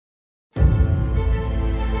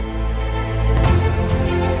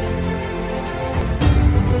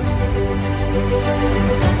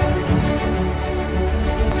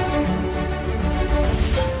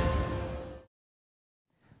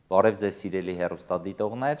Բարև ձեզ սիրելի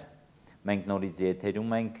հեռուստադիտողներ, մենք նորից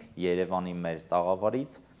եթերում ենք Երևանի մեր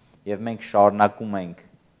տաղավարից եւ մենք շարունակում ենք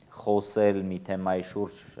խոսել մի թեմայի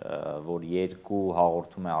շուրջ, որ երկու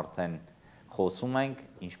հաղորդում է արդեն խոսում ենք,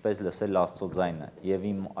 ինչպես լսել Աստծո ձայնը եւ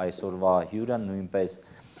իմ այսօրվա հյուրը նույնպես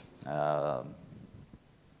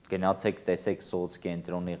գնացեք տեսեք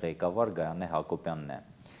սոցկենտրոնի ղեկավար Գայane Hakobյանն է։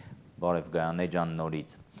 Բարև Գայane ջան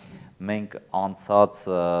նորից։ Մենք անցած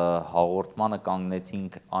հաղորդմանը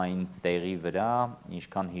կանգնեցինք այն տեղի վրա,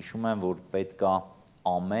 ինչքան հիշում եմ, որ պետք է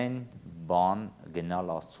ամեն բան գնալ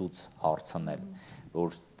Աստծուց հարցնել,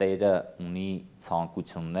 որ Տերը ունի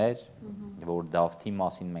ցանկություններ, որ Դավթի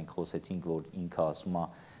մասին մենք խոսեցինք, որ ինքը ասում է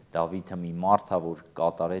Դավիթը մի մարդ է, որ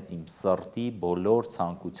կատարեց իմ սրտի բոլոր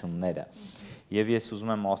ցանկությունները։ Եվ ես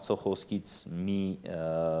ուզում եմ Աստծո խոսքից մի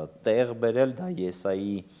տեղ բերել, դա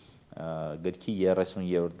Եսայի գրքի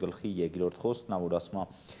 30-րդ գլխի 2-րդ խոսքն է, որ ասում է,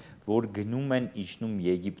 որ գնում են իջնում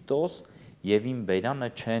Եգիպտոս եւ իմ բերանը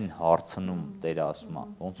չեն հարցնում, Տերը ասում է,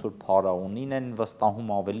 ոնց որ փարաոնին են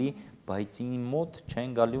վստահում ավելի, բայց իմ մոտ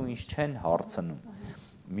չեն գալու, ինչ չեն հարցնում։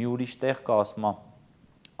 Մի ուրիշ տեղ կա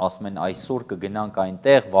ասում են այսօր կգնանք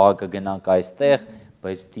այնտեղ, վաղը կգնանք այստեղ,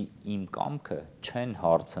 բայց իմ կամքը չեն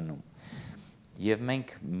հարցնում։ Եվ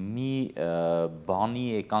մենք մի բանի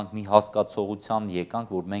եկանք, մի հասկացողության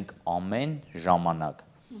եկանք, որ մենք ամեն ժամանակ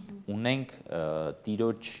ունենք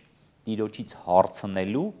Տիրոջից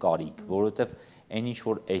հարցնելու կարիք, որովհետև այն ինչ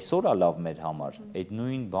որ այսօր է լավ մեր համար, այդ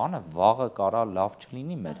նույն բանը վաղը կարա լավ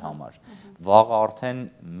չլինի մեր համար։ Վաղը արդեն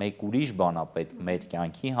մեկ ուրիշ բան է պետք մեր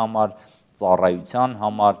կյանքի համար, ծառայության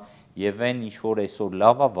համար, եւ այն ինչ որ այսօր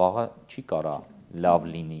լավ է, վաղը չի կարա լավ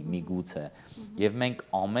լինի միգուցե։ Եվ մենք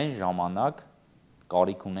ամեն ժամանակ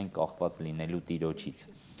կարիք ունենք կախված լինելու Տիրոջից։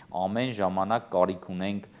 Ամեն ժամանակ կարիք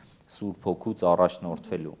ունենք Սուրբ Հոգուց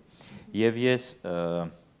առաջնորդվելու։ Եվ ես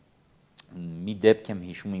մի դեպք եմ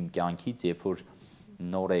հիշում իմ կյանքից, երբ որ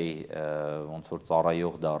նոր էի ոնց որ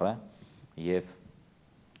ծառայող դառը եւ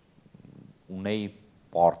ունեի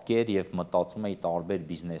պարտքեր եւ մտածում էի տարբեր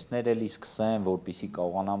բիզնեսներ էլի սկսեմ, որպեսզի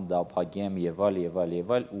կարողանամ դա փակեմ եւ այլ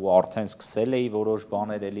ու արդեն սկսել էի որոշ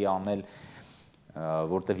բաներ էլի անել,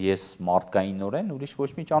 որտեվ ես մարդկայինորեն ուրիշ ոչ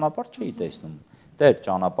մի ճանապարհ չէի տեսնում։ Դեր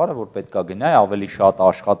ճանապարհը, որ պետքա գնայի, ավելի շատ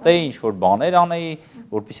աշխատեի, ինչ որ բաներ անեի,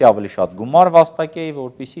 որպեսզի ավելի շատ գումար վաստակեի,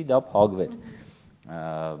 որպեսզի դա փակվեր։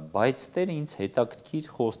 Բայց Տերը ինձ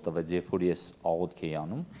հետաքրքիր խոսք տվեց, երբ որ ես աղոթք էի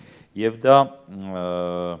անում, եւ դա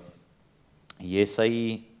Եսայի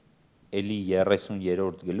էլի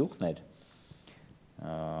 30-րդ գլուխն էր,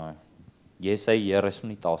 Եսայի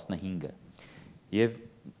 30-15-ը, եւ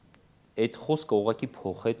այդ խոսքը ուղղակի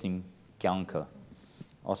փոխեց իմ կյանքը,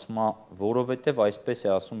 ասում է, որովհետև այսպես է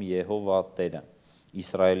ասում Եհովա Տերը,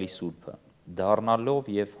 Իսրայելի Սուրբը, դառնալով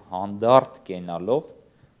եւ հանդարտ կենալով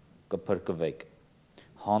կփրկվեք,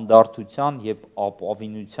 հանդարտության եւ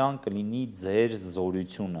ապավինության կլինի ձեր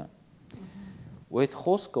զորությունը։ Ու այդ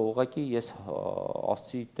խոսքը ուղղակի ես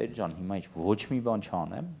ասացի Տեր ջան, հիմա ինչ ոչ մի բան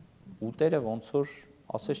չանեմ, ու Տերը ոնց որ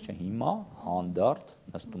ասես չէ, հիմա հանդարտ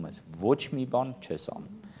նստում ես, ոչ մի բան չես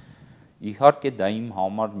անում։ Իհարկե դա իմ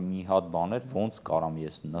համար մի հատ բան էր, ոնց կարամ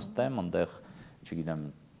ես նստեմ, այնտեղ, չգիտեմ,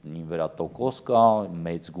 իմ վրա տոկոս կա,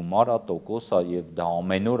 մեծ գումար է, տոկոս է եւ դա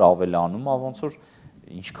ամեն օր ավելանում է, ոնց որ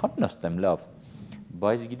ինչքան նստեմ լավ։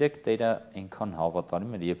 Բայց գիտեք, Տերը այնքան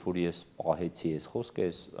հավատարիմ էր, երբ որ ես պահեցի այս խոսքը,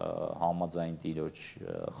 ես համաձայն Տիրոջ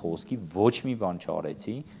խոսքի ոչ մի բան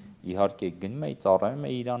չարեցի, իհարկե գնում էի, ծառայում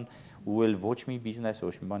էի իրան, ու էլ ոչ մի բիզնես,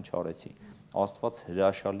 ոչ մի բան չարեցի։ Աստված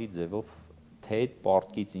հրաշալի ձևով թե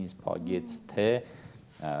պարտքից ինձ փագեց, թե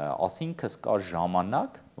ասինքս կա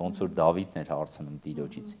ժամանակ, ոնց որ Դավիթն էր հարցնում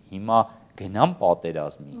Տիրոջից, հիմա գնամ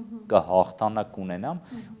պատերազմի, կհաղթանակ ունենամ,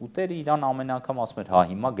 ու Տերը իրան ամեն անգամ ասում էր, հա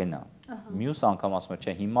հիմա գնա, մյուս անգամ ասում էր,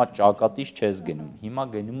 չէ, հիմա ճակատից չես գնում, հիմա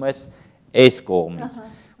գնում ես այս կողմից,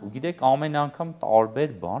 ու գիտեք ամեն անգամ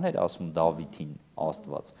տարբեր բան էր ասում Դավիթին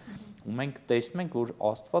Աստված, ու մենք տեսնում ենք, որ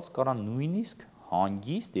Աստված կարա նույնիսկ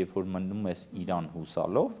հանգիստ, երբ որ մնում ես իրան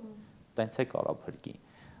հուսալով, տենց է կարա փրկի։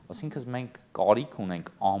 Այսինքն մենք կարիք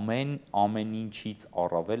ունենք ամեն ինչից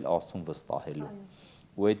առավել Աստծուն վստահելու։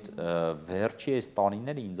 Ու այդ վերջի այս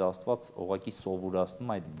տարիները ինձ Աստված ուղղակի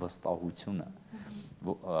սովորացնում այդ վստահությունը,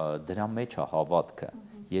 դրա մեջ է հավատքը։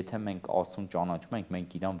 Եթե մենք Աստծուն ճանաչում ենք,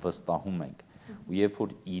 մենք իրան վստահում ենք։ Ու երբ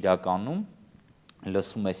որ իրականում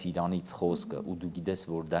լսում ես իրանից խոսքը ու դու գիտես,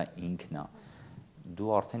 որ դա ինքն է,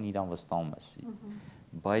 դու արդեն իրան վստահում ես։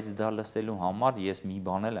 Բայց դա լսելու համար ես մի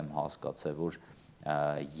բան եմ հասկացել, որ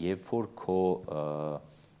երբ որ քո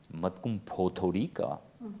մտքում փոթորիկ է,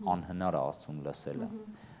 անհնար է Աստծուն լսելը,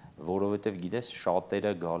 որովհետև գիտես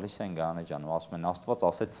շատերը գալիս են Գայane ջան, ասում են Աստված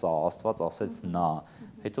ասեց սա, Աստված ասեց նա,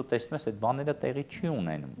 հետո տեսնում ես այդ բաները տեղի չի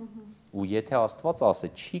ունենում։ Ու եթե Աստված ասե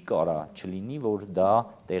չի կարա չլինի, որ դա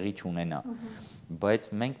տեղի չունենա։ Բայց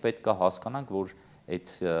մենք պետք է հասկանանք, որ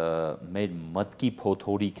այդ մեր մտքի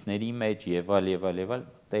փոթորիկների մեջ եւ այլ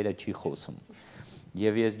Տերը չի խոսում։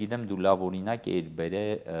 Եվ ես գիտեմ դու լավ օրինակ էիր բերե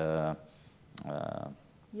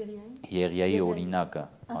Եղիայի օրինակը,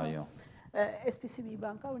 այո։ Այսպիսի մի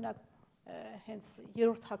բան կա, օրինակ հենց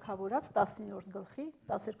 3-րդ Հակավորած 19-րդ գլխի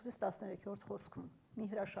 12-ից 13-րդ խոսքում մի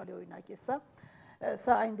հրաշալի օրինակ է սա։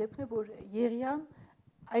 Սա այն դեպքն է, որ Եղիան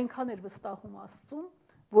այնքան էր վստահում Աստծուն,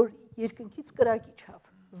 որ երկնքից կրակ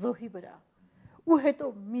իջավ զոհի վրա։ Ու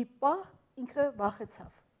հետո մի պահ ինքը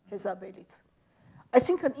վախեցավ Հեզաբելից։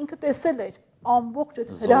 Այսինքն ինքը տեսել էր ամբողջ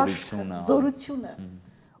այդ հրաշքը, զորությունը։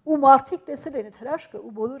 Ու մարդիկ տեսել են այդ հրաշքը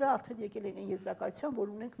ու բոլորը արդեն եկել են այն եզրակացության, որ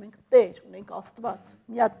ունենք մենք Տեր, ունենք Աստված,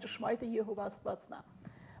 միակ ճշմարիտը Եհովա Աստվածն է։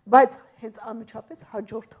 Բայց հենց անմիջապես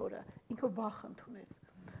հաջորդ օրը ինքը վախ ընդունեց։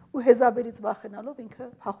 Ու Հեզաբելից վախենալով ինքը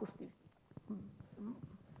փախուստի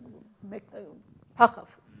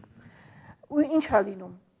փախավ։ Ու ինչ է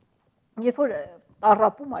լինում։ Երբ որ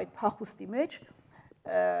տառապում այդ փախուստի մեջ,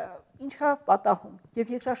 ինչա պատահում։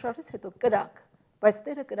 Եվ երկրաշարժից հետո կրակ, բայց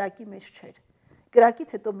Տերը կրակի մեջ չէր։ Կրակից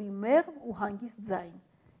հետո մի մեղմ ու հանգիստ ձայն,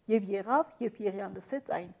 եւ եղավ, երբ Եղիան լսեց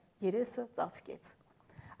այն, երեսը ծածկեց։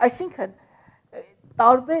 Այսինքն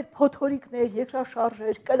տարբեր փոթորիկներ,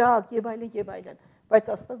 երկրաշարժեր, կրակ եւ այլն, բայց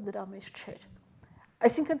Աստված դրա մեջ չէր։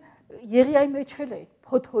 Այսինքն Եղիայի մեջ էլ է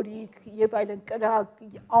փոթորիկ եւ այլն, կրակ,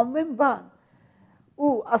 ամեն բան։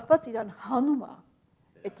 Ու Աստված իրան հանում է,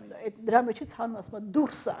 այդ դրա մեջից հանում, ասում է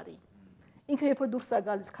դուրս արի։ Ինքը երբ որ դուրս է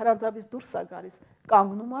գալիս, քարանձավից դուրս է գալիս,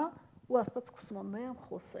 կանգնում է ու Աստված սկսում է մեղմ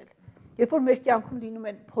խոսել։ Երբ որ մեր կյանքում լինում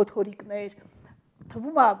են փոթորիկներ,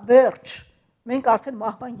 թվում է վերջ, մենք արդեն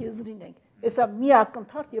մահվան եզրին ենք։ Էսա մի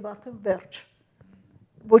ակնթարթ եւ արդեն վերջ։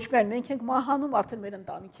 Ոչ միայն մենք ենք մահանում, արդեն մեր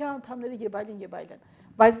ընտանիքի անդամները եւ այլն,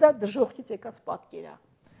 բայց դա դժոխքից եկած պատկեր է։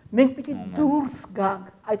 Մենք պիտի դուրս գանք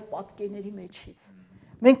այդ պատկերների մեջից։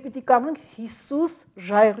 Մենք պիտի կանգնենք Հիսուս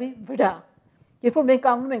ժայռի վրա։ Երբ որ մենք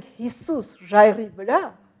կանգնում ենք Հիսուս ժայռի վրա,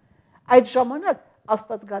 այդ ժամանակ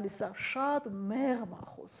Աստված գալիս է շատ մեղմ է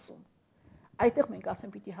խոսում։ Այդտեղ մենք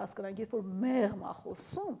արդեն պիտի հասկանանք, երբ որ մեղմ է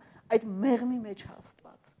խոսում, այդ մեղմի մեջ է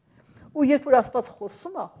Աստված։ Ու երբ որ Աստված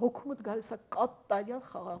խոսում է, հոգումդ գալիս է կատարյալ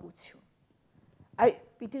խաղաղություն։ Այ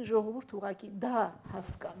պիտի ժողովուրդ ուղղակի դա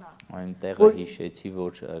հասկանա։ Այնտեղը հիշեցի,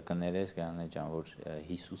 որ կներես Գայանե ջան, որ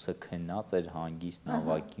Հիսուսը քնած էր հանգիստ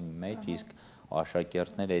նավակի մեջ, իսկ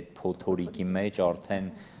աշակերտները այդ փոթորիկի մեջ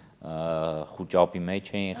արդեն խուճապի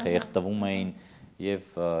մեջ էին, խեղդվում էին,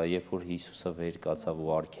 եւ երբ որ Հիսուսը վեր կացավ ու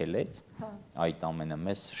արգելեց այդ ամենը,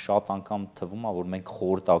 մեզ շատ անգամ թվում է, որ մենք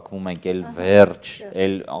խորտակվում ենք, էլ վերջ,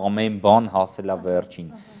 էլ ամեն բան հասել է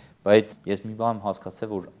վերջին, բայց ես մի բան եմ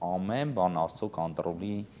հասկացել, որ ամեն բան Աստծո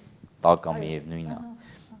կոնտրոլի տակ է միևնույնն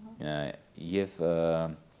է, եւ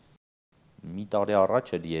մի տարի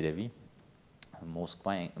առաջ էր երևի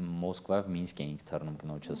Մոսկվայով Մինսկ էինք թռնում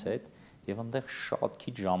կնոջս հետ եւ այնտեղ շատ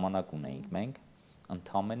քիչ ժամանակ ունեինք մենք,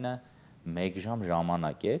 ընդամենը 1 ժամ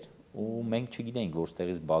ժամանակ էր ու մենք չգիտեինք որ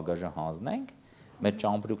ստեղից բագաժը հանձնենք, մեր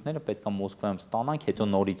ճամպրուկները պետքա Մոսկվայում ստանանք, հետո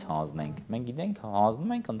նորից հանձնենք։ Մենք գիտենք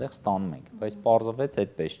հանձնում ենք, այնտեղ ստանում ենք, բայց պարզվեց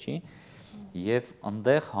այդպես չի։ Եվ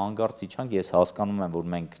այնտեղ հանգարց իջանք, ես հասկանում եմ,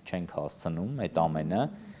 որ մենք չենք հասցնում այդ ամենը,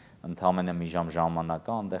 ընդամենը մի ժամ ժամանակ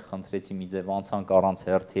է, այնտեղ խնդրեցի մի ձև անցանք առանց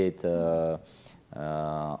հերթի այդ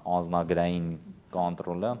անձնագրային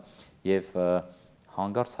կոնտրոլը եւ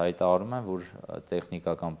հանգարց հայտարարում են, որ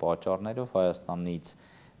տեխնիկական պատճառներով Հայաստանից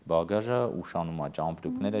բագաժը ուշանում է,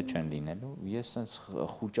 ճամպրուկները չեն լինելու։ Ես sense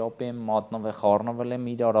խուճապ եմ մատնվել, խառնվել եմ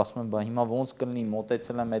իրար, ասում եմ, բա հիմա ոնց կլինի,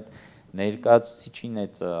 մոտեցել եմ այդ ներկայացուցիչին,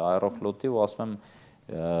 այդ Aeroflot-ի ու ասում եմ,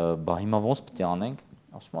 բա հիմա ոնց պետք է անենք։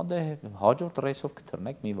 Ասում է, դե հաջորդ ռեյսով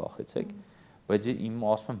կթռնեք, մի վախեցեք։ Բայց իմ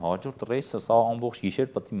ասում եմ, հաջորդ ռեյսը, սա ամբողջ գիշեր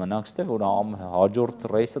պետք է մնանք ստե, որ հաջորդ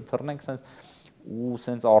ռեյսը թռնենք, sense ու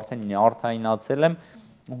sense արդեն նյարդայնացել եմ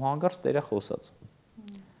ու հանգարց Տերը խոսաց։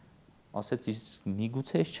 Ասեց իսկ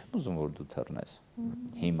միգուցե ես չեմ ուզում որ դու թռնես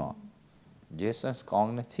հիմա։ Ես sense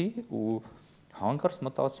կանգնեցի ու հանգարց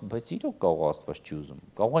մտածի, բայց իրոք կարող Աստված չի ուզում։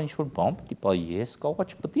 Կարող է ինչ-որ բան պետք է, բա ես կարող է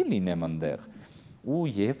չպետք է լինեմ այնտեղ։ Ու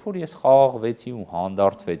երբ որ ես խաղաղվեցի ու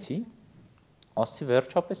հանդարտվեցի, ասացի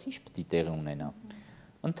վերջապես ինչ պետք է տեղի ունենա։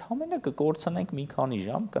 Ընդհանրապես կկորցնենք մի քանի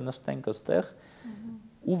ժամ, կնստենք այստեղ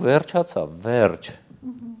ու վերջացա, վերջ։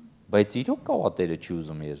 Բայց իրոք կարող է Տերը չի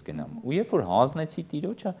ուզում ես գնամ։ Ու երբ որ հանձնեցի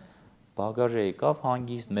Տիրոջը, բագաժը եկավ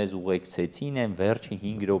հանգիստ, մեզ ուղեկցեցին, այն վերջի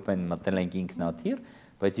 5 րոպեն մտել ենք ինքնաթիռ,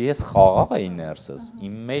 բայց ես խաղաղ էի ներսս,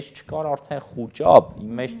 իմ մեջ չկար արդեն խուճապ,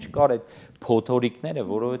 իմ մեջ չկար այդ փոթորիկները,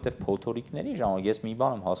 որովհետև փոթորիկների ժամանակ ես մի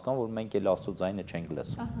բան եմ հասկանում, որ մենք էլ Աստծո ձայնը չենք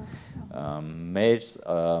լսում։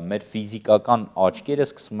 Մեր ֆիզիկական աչքերը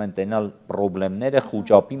սկսում են տենալ խնդիրները,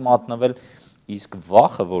 խուճապի մատնվել, իսկ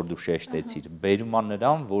վախը, որ դու շեշտեցիր, բերում է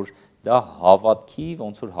նրան, որ դա հավատքի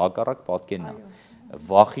ոնց որ հակառակ պատկերն է։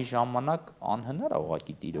 Վախի ժամանակ անհնար է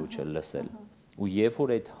ուղղակի Տիրոջը լսել։ Ու երբ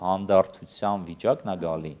որ այդ հանդարտության վիճակն է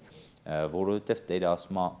գալի, որովհետև Տերը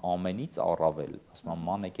ասում է ամենից առավել, ասում է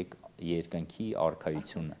ման եկեք երկնքի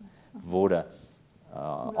արքայությունը, որը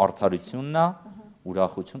արդարությունն է,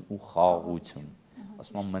 ուրախություն ու խաղաղություն,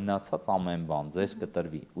 ասում է մնացած ամեն բան ձեզ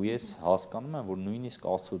կտրվի։ Ու ես հասկանում եմ, որ նույնիսկ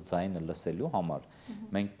Աստծո ձայնը լսելու համար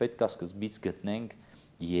մենք պետք է սկզբից գտնենք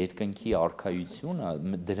երկնքի արքայությունը,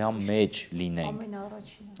 դրա մեջ լինենք,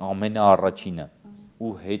 ամենաառաջինը,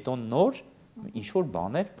 ու հետո նոր ինչ-որ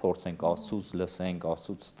բաներ փորձենք Աստծուց լսենք,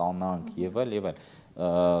 Աստծուց ստանանք եւ այլ եւ այլ։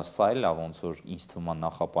 Սա էլ է ոնց որ ինձ թվում է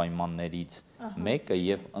նախապայմաններից մեկը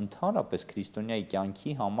եւ ընդհանրապես քրիստոնյայի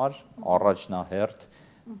կյանքի համար առաջնահերթ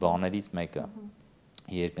բաներից մեկը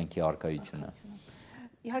երկնքի արքայությունը։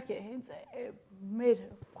 Իհարկե, հենց մեր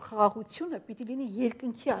խաղաղությունը պիտի լինի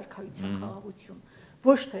երկնքի արքայության խաղաղություն,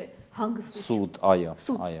 ոչ թե հանգստություն։ Սուտ, այո,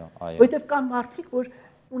 այո։ Որտեղ կան մարդիկ, որ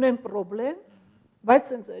ունեն խնդրեմ, բայց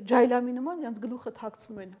sense ջայլամի նման իրancs գլուխը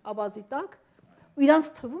թաքցնում են ավազի տակ, ու իրանց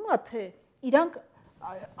թվում է թե իրանք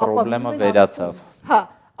խնդրեմը վերացավ։ Հա,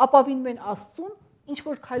 ապավինում են Աստծուն, ինչ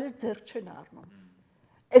որ քայլեր ձեռք չեն առնում։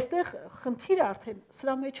 Այստեղ խնդիրը արդեն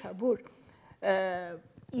սրա մեջ է, որ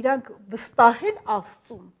իրանք վստահեն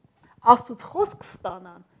Աստծուն, Աստծուց խոսք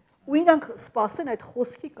ստանան, ու իրանք սպասեն այդ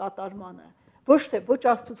խոսքի կատարմանը։ Ոչ թե ոչ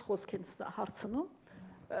Աստծուց խոսք են հարցնում,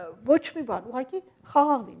 ոչ մի բան, ուղղակի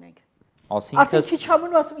խաղաղ լինենք։ Արդեն քիչ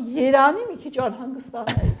ամնում ասում Երանի մի քիչ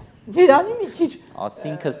անհանգստանալ, Երանի մի քիչ։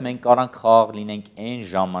 Այսինքն մենք կարանք խաղաղ լինենք այն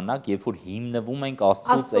ժամանակ, երբ որ հիմնվում ենք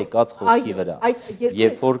Աստծուց եկած խոսքի վրա։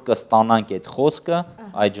 Երբ որ կստանանք այդ խոսքը,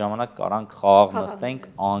 այդ ժամանակ կարանք խաղաղ նստենք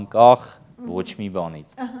անկախ ոչ մի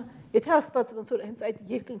բանից։ Եթե Աստված ոնց որ հենց այդ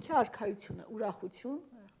երկնքի արքայությունը, ուրախություն,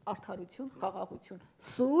 արդարություն, խաղաղություն,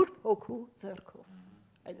 Սուրբ Հոգու ձեռքով,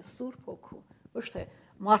 այդ Սուրբ Հոգու, ոչ թե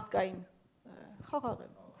մարդկային խաղաղ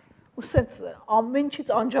եմ։ Ու սենց ամեն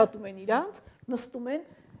ինչից անջատում են իրանց, նստում են,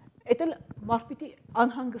 այդ էլ մարդ պիտի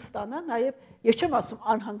անհանգստանա, նաև ես չեմ ասում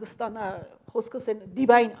անհանգստանա, խոսքս այն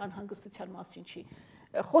դիվային անհանգստության մասին չի,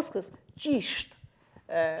 խոսքս ճիշտ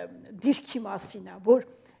դիրքի մասին է, որ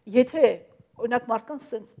եթե օրինակ մարդկանց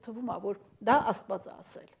սենց թվում է, որ դա Աստված է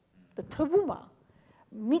ասել, դա թվում է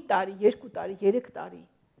մի տարի, 2 տարի, 3 տարի,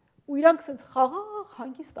 ու իրանք սենց խաղաղ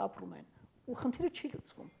հանգիստ ապրում են, ու խնդիրը չի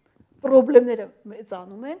լուծվում։ Պրոբլեմները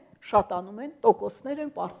մեծանում են, շատանում են, տոկոսներ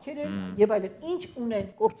են, պարտքեր են եւ այլն, ինչ ունեն,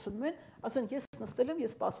 կորցնում են, ասեն ես նստել եմ,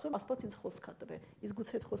 ես սպասում եմ, Աստված ինձ խոսք է տվել, իսկ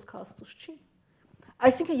գուցե այդ խոսքը Աստծուց չի։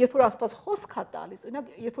 Այսինքն, երբ որ Աստված խոսք է տալիս, օրինակ,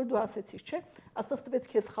 երբ որ դու ասեցիր, չէ, Աստված տվեց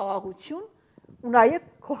քեզ խաղաղություն ու նաեւ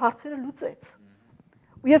քո հարցերը լուծեց։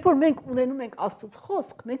 Ու երբ որ մենք ունենում ենք Աստծուց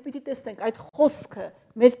խոսք, մենք պիտի տեսնենք այդ խոսքը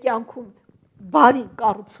մեր կյանքում բարին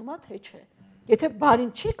կառուցում է, թե չէ։ Եթե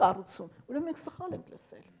բարին չի կառուցում, ուրեմն մենք սխալ ենք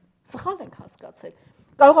լսել, սխալ ենք հասկացել։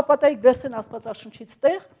 Կարող է պատահիկ վերցնեն Աստվածաշնչից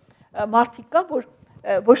տեղ, մարդիկ կան, որ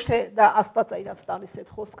ոչ թե դա Աստված է իրանց տալիս այդ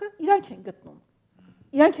խոսքը, իրանք են գտնում։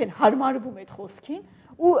 Իրանք են հարմարվում այդ խոսքին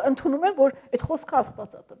ու ընդունում են, որ այդ խոսքը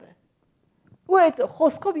Աստված է տվել։ Ու այդ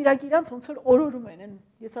խոսքով իրանք ոնց որ օրորում են,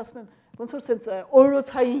 ես ասում եմ, ոնց որ սենց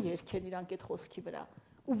օրորոցային երգ են իրանք այդ խոսքի վրա,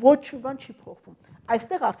 ու ոչ մի բան չի փոխվում։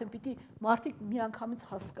 Այստեղ արդեն պիտի մարդիկ միանգամից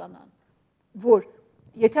հասկանան, որ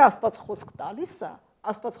եթե Աստված խոսք տալիս է,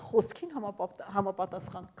 Աստված խոսքին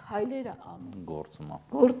համապատասխան քայլեր է անում, գործում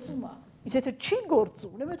է։ Իսկ եթե չի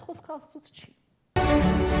գործում, ուրեմն այդ խոսքը Աստծուց չի։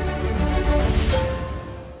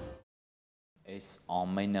 Այս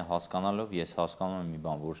ամենը հասկանալով ես հասկանում եմ մի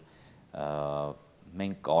բան, որ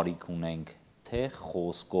մենք կարիք ունենք թե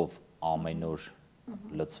խոսքով ամեն օր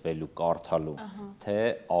լծվելու, կարդալու, թե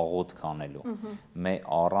աղոթք անելու։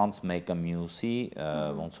 Առանց մեկը մյուսի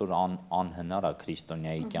ոնց որ անհնար է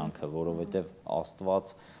քրիստոնյայի կյանքը, որովհետև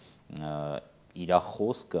Աստված իր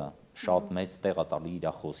խոսքը շատ մեծ տեղ է տալի իր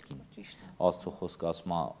խոսքին։ Աստծո խոսքը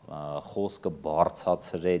ասում է, խոսքը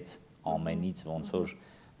բարձրացրեց ամենից ոնց որ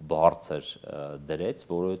բարձր դրեց,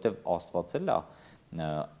 որովհետև Աստված էլ է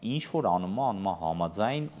ինչ որ անում է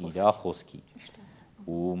համաձայն իր խոսքի։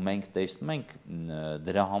 Ու մենք տեսնում ենք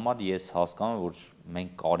դրա համար ես հասկանում եմ, որ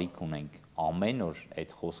մենք կարիք ունենք ամեն օր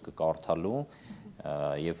այդ խոսքը կարդալու,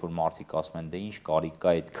 երբ որ մարդիկ ասում են դե ինչ կարիք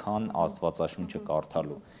կա այդքան Աստվածաշունչը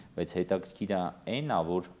կարդալու, բայց հետաքրքիրը այն է,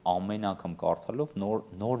 որ ամեն անգամ կարդալով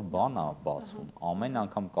նոր բան է բացվում, ամեն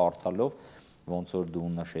անգամ կարդալով ոնց որ դու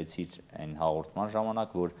նշեցիր այն հաղորդման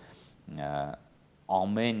ժամանակ, որ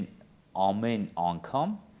ամեն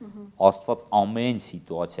անգամ Աստված ամեն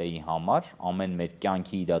սիտուացիայի համար, ամեն մեր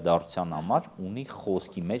կյանքի իրադարձության համար ունի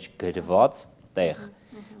խոսքի մեջ գրված տեղ։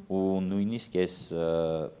 Ու նույնիսկ ես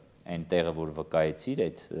այն տեղը, որ վկայեցիր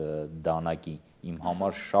այդ դանակի, իմ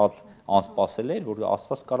համար շատ անսպասել էր, որ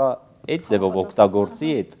Աստված կարա այդ ձևով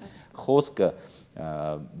օգտագործի այդ խոսքը,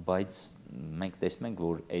 բայց մենք տեսնում ենք,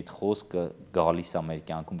 որ այդ խոսքը գալիս է մեր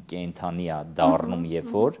կյանքում կենդանի է դառնում,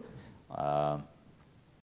 երբ որ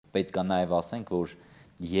պետք է նաև ասենք, որ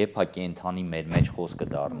երբ է կենդանի մեր մեջ խոսքը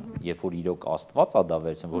դառնում, երբ որ իրոք Աստված է դա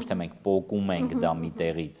վերցնում, ոչ թե մենք պոկում ենք դա մի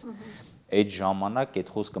տեղից, այդ ժամանակ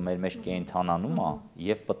այդ խոսքը մեր մեջ կենդանանում է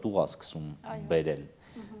եւ պտուղ է սկսում բերել։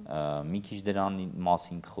 Մի քիչ դրան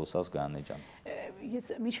մասին խոսած Գայանե ջան։ Ես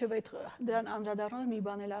միջև այդ դրան անդրադառնալ մի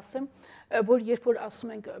բան էլ ասեմ, որ երբ որ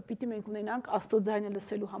ասում ենք պիտի մենք ունենանք Աստծո ձայնը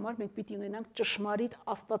լսելու համար, մենք պիտի ունենանք ճշմարիտ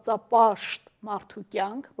աստվածապաշտ մարդու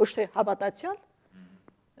կյանք, ոչ թե հավատացյալ,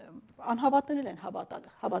 անհավատներն են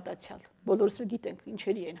հավատացյալ, բոլորս էլ գիտենք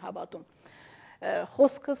ինչերի են հավատում։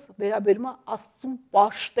 Խոսքս վերաբերում է Աստծուն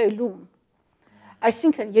պաշտելուն։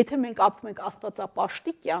 Այսինքն, եթե մենք ապրում ենք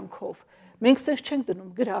աստվածապաշտի կյանքով, մենք սենց չենք դնում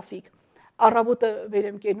գրաֆիկ, առավոտը վեր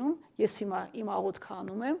եմ կենում, ես հիմա իմ աղոթքը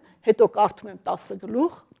անում եմ, հետո կարդում եմ 10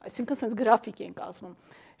 գլուխ, այսինքն սենց գրաֆիկ ենք ասում,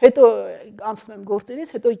 հետո անցնում եմ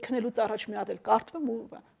գործերից, հետո քնելուց առաջ մի հատ էլ կարդում եմ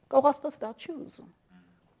ու կարող Աստված դա չի ուզում։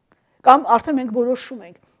 Կամ արդեն մենք որոշում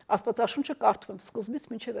ենք, Աստվածաշունչը կարդում եմ սկզբից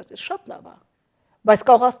մինչև վերջ, շատ լավ է, բայց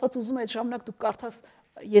կարող Աստված ուզում է այդ ժամանակ դու կարդաս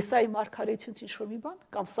Եսայի մարգարեությունից ինչ-որ մի բան,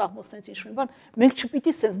 կամ Սաղմոսներից ինչ-որ մի բան, մենք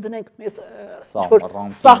չպիտի սենց դնենք մեզ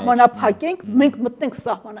սահմանափակենք, մենք մտնենք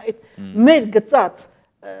այդ մեր գծած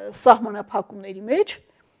սահմանափակումների մեջ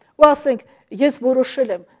ու ասենք, ես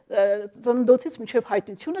որոշել եմ ծննդոցից մինչև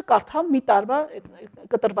հայտնությունը կարդամ մի տարվա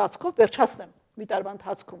կտրվածքով, վերջացնեմ մի տարվա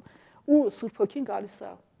ընթացքում ու Սուրբ Հոգին գալիս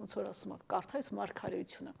է, ոնց որ ասում է, կարդա այս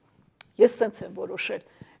մարգարեությունը։ Ես սենց եմ որոշել։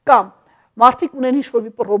 Կամ մարդիկ ունեն ինչ-որ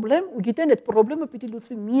մի պրոբլեմ ու գիտեն այդ պրոբլեմը պիտի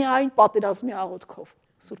լուծվի միայն պատերազմի աղոթքով։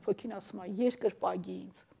 Սուրբ Հոգին ասում է, երկրպագի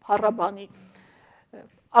ինձ, փառաբանի։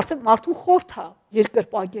 Արդեն մարդուն խորթ է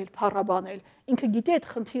երկրպագել, փառաբանել։ Ինքը գիտի այդ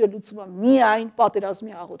խնդիրը լուծվում է միայն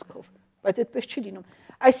պատերազմի աղոթքով, բայց այդպես չի լինում։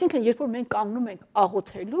 Այսինքն, երբ որ մենք կանգնում ենք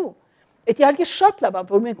աղոթելու, այդ իհարկե շատ լավ է,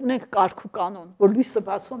 որ մենք ունենք կարգ ու կանոն, որ լույսը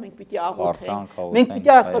բացվում է, մենք պիտի աղոթենք, մենք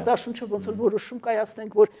պիտի Աստվածաշունչը ոնց որ որոշում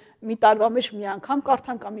կայացնենք, որ մի տարվա մեջ մի անգամ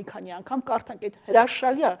կարդանք կամ մի քանի անգամ կարդանք, այդ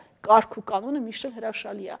հրաշալի է, կարգ ու կանոնը միշտ էլ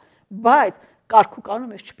հրաշալի է, բայց կարգ ու կանոնը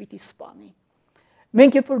մեզ չպիտի սպանի։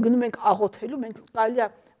 Մենք երբ որ գնում ենք աղոթելու, մենք կարելի է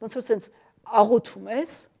ոնց որ sense աղոթում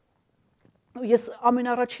ես, ես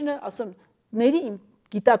ամենառաջինը ասեմ, ների իմ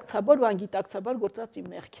գիտակցաբար ու անգիտակցաբար գործած իմ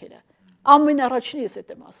մեղքերը։ Ամենառաջինը ես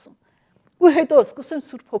այդ եմ ասում։ Ու հետո սկսեմ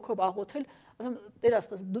Սուրբ Հոգով աղոթել, ասեմ, Տեր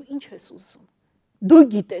Աստված, դու ինչ ես ուզում։ Դու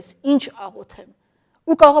գիտես ինչ աղոթեմ։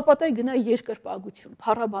 Ու կարող է պատահի գնա երկրպագություն,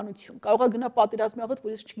 փառաբանություն, կարող է գնա պատերազմի աղոթք,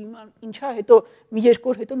 որ ես չգիտեմ ինչա, հետո մի երկու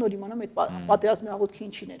օր հետո նոր իմանամ այդ պատերազմի աղոթքը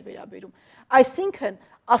ինչին էր վերաբերում։ Այսինքն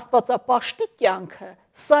աստվածապաշտի կյանքը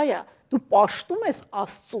սա է, դու պաշտում ես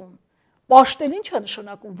Աստծուն։ Պաշտել ինչ է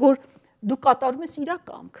նշանակում, որ դու կատարում ես իր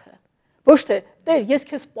կամքը։ Ոչ թե Տեր, ես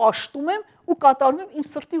քեզ պաշտում եմ ու կատարում եմ իմ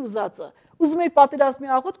սրտի ուզածը։ Ուզում եմ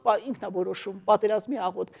պատերազմի աղոթք, ինքն է որոշում, պատերազմի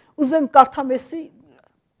աղոթք։ Ուզեմ կարդամ էսի,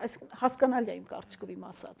 այսինքն հասկանալի է իմ կարծիքով իմ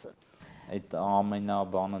ասածը։ Այդ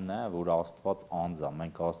ամենաբանը նա է, որ Աստված անձ է,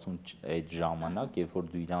 մենք Աստծուն այդ ժամանակ, երբ որ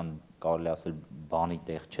դու իրան կարելի ասել բանի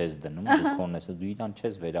տեղ չես դնում, դու քոնես, դու իրան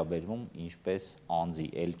չես վերաբերվում ինչպես անձի,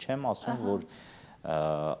 ել չեմ ասում, որ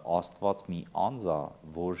Աստված մի անձ է,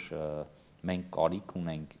 որ մենք կարիք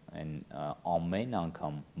ունենք այն ամեն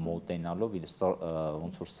անգամ մոտենալով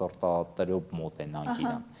ոնց որ սրտատրոփ մոտենանք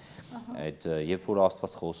իրան։ Այդ երբ որ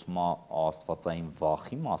Աստված խոսում է աստվածային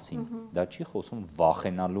վախի մասին, դա չի խոսում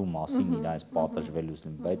վախենալու մասին իրենց պատժվելուց,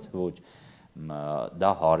 բայց ոչ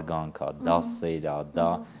դա հարգանք է, դա սեր է,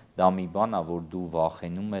 դա մի բան է, որ դու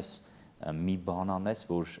վախենում ես մի բան անես,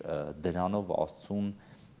 որ դրանով Աստծուն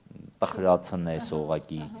տխրացնես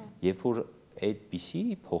ուղղակի, երբ որ այդպիսի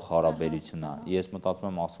փոխհարաբերություն է, ես մտածում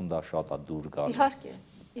եմ Աստծուն դա շատ է դուր գալու։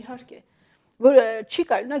 Իհարկե, որ չի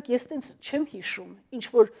կարողանք, ես տենց չեմ հիշում, ինչ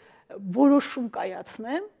որ որոշում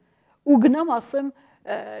կայացնեմ ու գնամ ասեմ,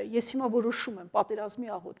 ես հիմա որոշում եմ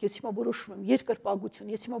պատերազմի աղոթք, ես հիմա որոշում եմ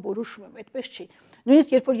երկրպագություն, ես հիմա որոշում եմ, այդպես չի։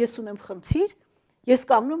 Նույնիսկ երբ որ ես ունեմ խնդիր, ես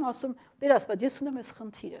կանգնում ասում, Տեր Աստված, ես ունեմ այս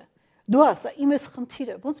խնդիրը։ Դու ասա, իմ այս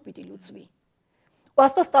խնդիրը ո՞նց պիտի լուծվի։ Ու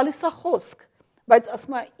Աստված տալիս է խոսք, բայց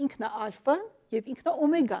ասում է ինքն է ալֆան եւ ինքն է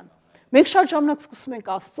օմեգան։ Մենք շատ ժամանակ սկսում ենք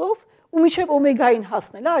Աստծով ու միջև օմեգային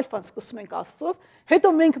հասնել, ալֆան սկսում ենք Աստծով,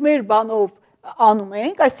 հետո մենք մեր բանով անում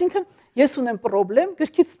ենք, այսինքն ես ունեմ խնդրեմ,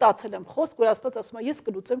 գրքից ստացել եմ խոսք, որ Աստված ասում է, ես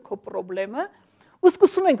կլուծեմ քո խնդրեմը, ու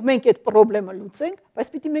սկսում ենք մենք այդ խնդրեմը լուծենք, բայց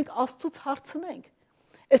պիտի մենք Աստծուց հարցնենք։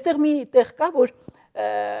 Այստեղ մի տեղ կա, որ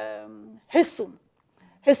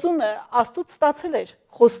Հեսուն Աստծուց ստացել էր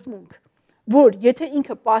խոստմունք, որ եթե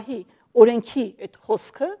ինքը պահի օրենքի այդ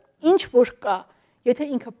խոսքը, ինչ որ կա, եթե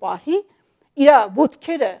ինքը պահի, իր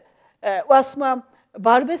ոտքերը ու ասում է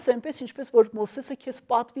բարվես այնպես, ինչպես որ Մովսեսը քեզ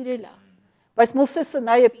պատվիրել է։ Բայց Մովսեսը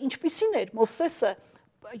նաև ինչպիսին էր, Մովսեսը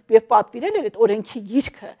եւ պատվիրել էր այդ օրենքի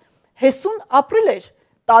գիրքը, Հեսուն ապրել էր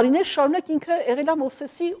տարիներ շարունակ ինքը եղել է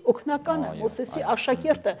Մովսեսի օգնականը, Մովսեսի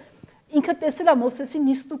աշակերտը, ինքը տեսել է Մովսեսի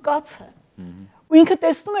նիստուկացը, ու ինքը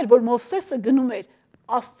տեսնում էր, որ Մովսեսը գնում էր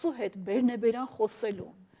Աստծու հետ բերնեբերան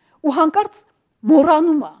խոսելու, ու հանկարծ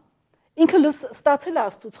մոռանում է, ինքը ստացել է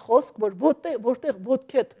Աստծուց խոսք, որ որտեղ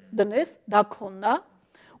ոտքդ դնես, դա քոնն է,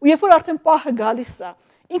 ու երբ որ արդեն պահը գալիս է,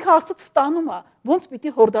 ինքը Աստծուց ստանում է, ոնց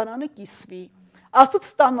պիտի Հորդանանը կիսվի, Աստծուց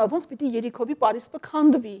ստանում է, ոնց պիտի Երիքովի պարիսպը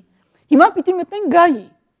քանդվի, հիմա պիտի մտնենք Գայի,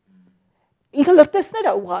 ինքը լրտեսներ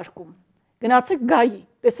է ուղարկում, գնացեք Գայի,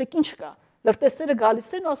 տեսեք ինչ կա, լրտեսները գալիս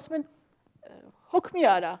են ու ասում են հոգ մի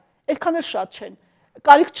արա, այդքան էլ շատ չեն,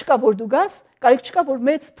 կարիք չկա որ դու գաս, կարիք չկա որ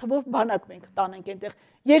մեծ թվով բանակ մենք տանենք այնտեղ,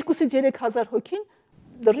 2-ից 3000 հոգին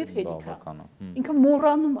լրիվ հերիք է, ինքը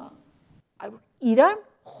մոռանում է, իրան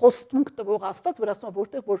խոստմունք տվող Աստված, որ ասում է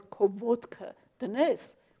որտեղ որ քո ոտքը դնես,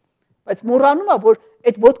 բայց մոռանում է որ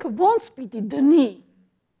այդ ոտքը ոնց պիտի դնի,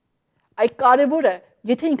 այ կարևորը,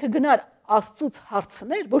 եթե ինքը գնար Աստծուց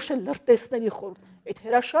հարցներ, ոչ էլ լրտեսների խորհուրդ, այդ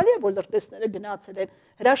հրաշալի է, որ լրտեսները գնացել են,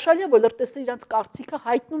 հրաշալի է, որ լրտեսները իրանց կարծիքը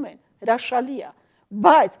հայտնում են, հրաշալի է,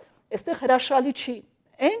 բայց այստեղ հրաշալի չի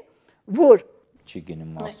այն, որ չի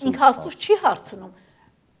գնում Աստծուց, ինքը Աստծուց չի հարցնում,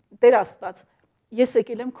 Տեր Աստված, ես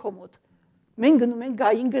եկել եմ քո մոտ, մենք գնում ենք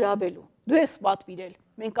Գային գրավելու, դու ես պատվիրել,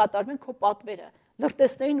 մենք կատարում ենք քո պատվերը,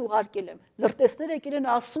 լրտեսներին ուղարկել եմ, լրտեսները եկել են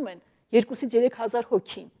ասում են 2-ից 3000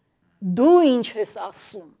 հոգին, դու ինչ ես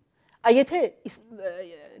ասում, այ եթե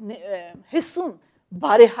Հեսուն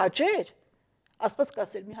բարեհաճեր, Աստված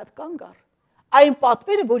կասեր մի հատ կանգ առ, այն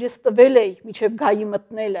պատվերը, որ ես տվել էի մինչև Գայի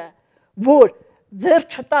մտնելը, որ ձեռ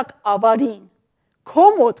չտակ ավարին, քո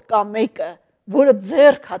մոտ կա մեկը, որը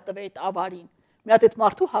ձեռք է տվել այդ ավարին, մի հատ այդ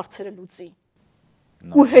մարդու հարցերը լուծի,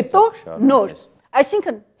 ու հետո նոր,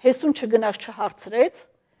 այսինքն Հեսուն չգնաց չհարցրեց,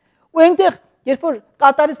 ու այնտեղ, երբ որ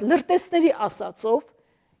կատարեց լրտեսների ասածով,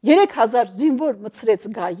 3000 զինվոր մցրեց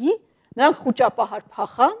Գայի, նրանք խուճապահար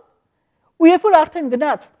փախան, ու երբ որ արդեն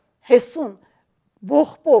գնաց Հեսուն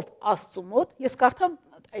ողբով Աստծու մոտ, ես կարդամ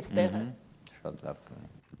այդ տեղը։ Շատ լավ կլինի։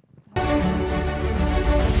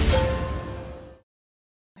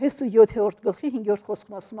 Հեսու 7-րդ գլխի 5-րդ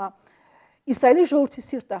խոսքում ասում է. Իսրայելի ժողովրդի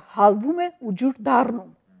սիրտը հալվում է ու ջուր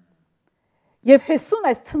դառնում։ Եվ Հեսուն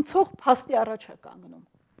այս ցնցող փաստի առաջ է կանգնում։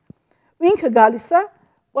 Ու ինքը գալիս է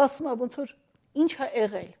ու ասում է ոնց որ ինչ է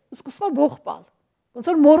եղել։ Ու սկսում է ողբալ։ Ոնց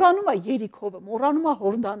որ մոռանում է Երիքովը, մոռանում է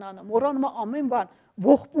Հորդանանը, մոռանում է ամեն բան,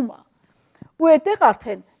 ողբում է։ Ու այդտեղ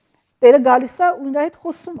արդեն Տերը գալիս է ու նրա հետ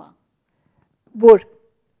խոսում է, որ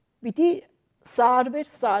պիտի սարվեր։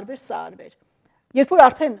 Երբ որ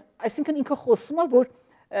արդեն, այսինքն ինքը խոսում է, որ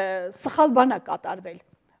սխալ բան է կատարվել,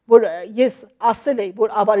 որ ես ասել էի, որ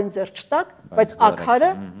ավարին ձեռք չտակ, բայց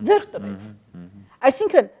աքարը ձեռք տվեց։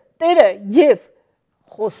 Այսինքն Տերը եւ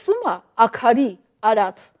խոսում է աքարի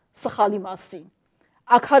արած սխալի մասին։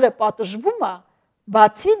 Աքարը պատժվում է,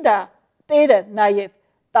 բացի դա Տերը նաև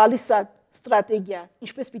տալիս է ստրատեգիա,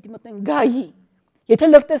 ինչպես պիտի մտնեն Գայի։ Եթե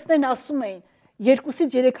լրտեսներն ասում էին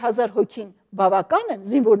 2-ից 3000 հոգին բավական են,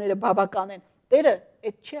 զինվորները բավական են, Տերը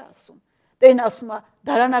այդ չի ասում։ Տերն ասում է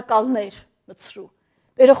դարանակալներ մցրու։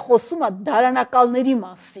 Տերը խոսում է դարանակալների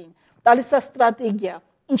մասին, տալիս է ստրատեգիա,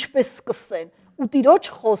 ինչպես սկսեն, ու Տիրոջ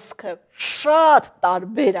խոսքը շատ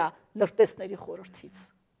տարբեր է լրտեսների խորհրդից։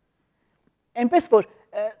 Այնպես որ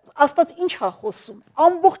Աստված ինչ է խոսում,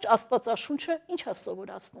 ամբողջ Աստվածաշունչը ինչ է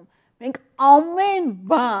սովորացնում։ Մենք ամեն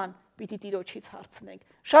բան պիտի Տիրոջից հարցնենք։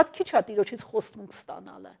 Շատ քիչ է Տիրոջից խոստմունք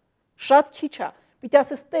ստանալը։ Շատ քիչ է։ Պիտի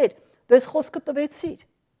ասես Տեր, դու ես խոսքը տվեցիր։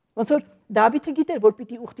 Ոնց որ Դավիթը գիտեր, որ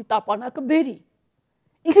պիտի ուխտի տապանակը բերի։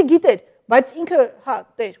 Ինքը գիտեր, բայց ինքը, հա,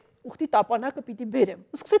 Տեր, ուխտի տապանակը պիտի բերեմ։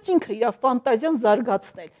 Ու սկսեց ինքը իր ֆանտազիան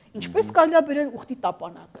զարգացնել։ Ինչպես կարելի է բերել ուխտի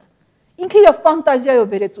տապանակը։ Ինքը իր ֆանտազիայով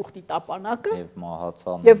բերեց ուխտի տապանակը եւ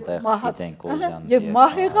մահացան տեղ գիտենք Օզյան եւ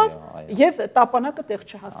մահ եղավ եւ տապանակը տեղ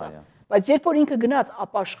չհասավ։ Բայց երբ որ ինքը գնաց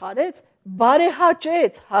ապաշխարեց,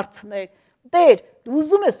 բարեհաճեց հարցներ. Տեր, դու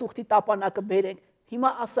ուզում ես ուխտի տապանակը բերենք,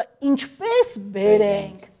 հիմա ասա ինչպես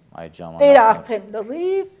բերենք։ Այդ ժամանակ Տերը արդեն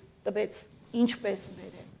լրիվ տվեց ինչպես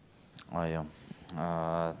բերենք։ Այո։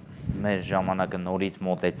 Մեր ժամանակը նորից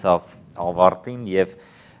մոտեցավ ավարտին եւ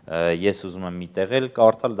ես ուզում եմ մի տեղ էլ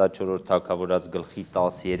կարդալ, դա 4-րդ թագավորաց գլխի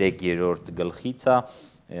 13-րդ գլխից է,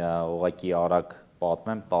 ուղղակի արագ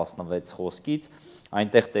պատմեմ 16 խոսքից,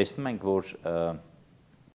 այնտեղ տեսնում ենք, որ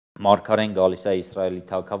մարգարեն գալիս է Իսրայելի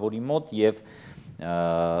թագավորի մոտ եւ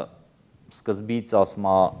սկզբից ասում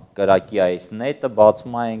է կրակի այս նետը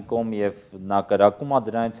բացում է այն կողմ եւ նա կրակում է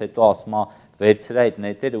դրանից հետո ասում է վերցրա այդ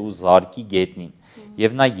նետերը ու զարկի գետնին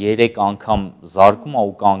եւ նա 3 անգամ զարկում է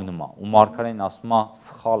ու կանգնում է ու մարգարեն ասում է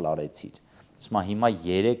սխալ արեցիր ասում է հիմա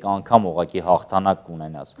 3 անգամ ուղակի հաղթանակ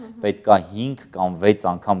կունենաս պետքա 5 կամ 6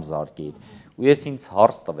 անգամ զարկեիր ու ես ինձ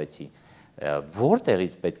հարց տվեցի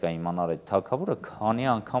որտեղից պետքա իմանալ այդ թագավորը քանի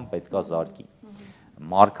անգամ պետքա զարկի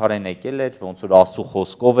մարգարեն եկել էր, ոնց որ Աստծո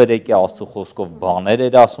խոսքով էր եկել, Աստծո խոսքով բաներ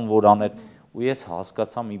էր ասում, որ աներ, ու ես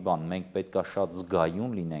հասկացա մի բան, մենք պետքա շատ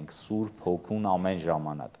զգայուն լինենք Սուրբ Հոգուն ամեն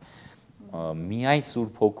ժամանակ։ Միայն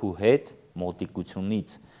Սուրբ Հոգու հետ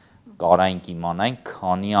մոտիկությունից կարայինք իմանանք,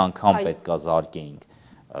 քանի անգամ պետքա զարկեինք,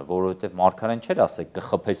 որովհետև մարգարեն չէր ասել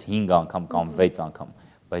կխփես 5 անգամ կամ 6 անգամ,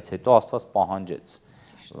 բայց հետո Աստված պահանջեց,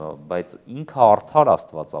 բայց ինքը արդար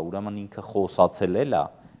Աստված է, ուրեմն ինքը խոսացել էլ է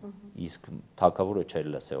իսկ թագավորը չէր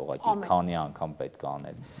լսել ուղղակի քանի անգամ պետք է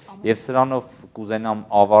անել եւ սրանով կուզենամ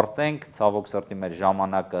ավարտենք ցավոք սրտի մեր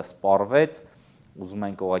ժամանակը սպառվեց ուզում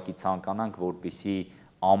ենք ուղղակի ցանկանանք որպեսզի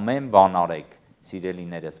ամեն բան արեք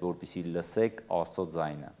սիրելիներս որպեսզի լսեք Աստծո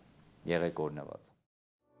ձայնը եղեք օրհնված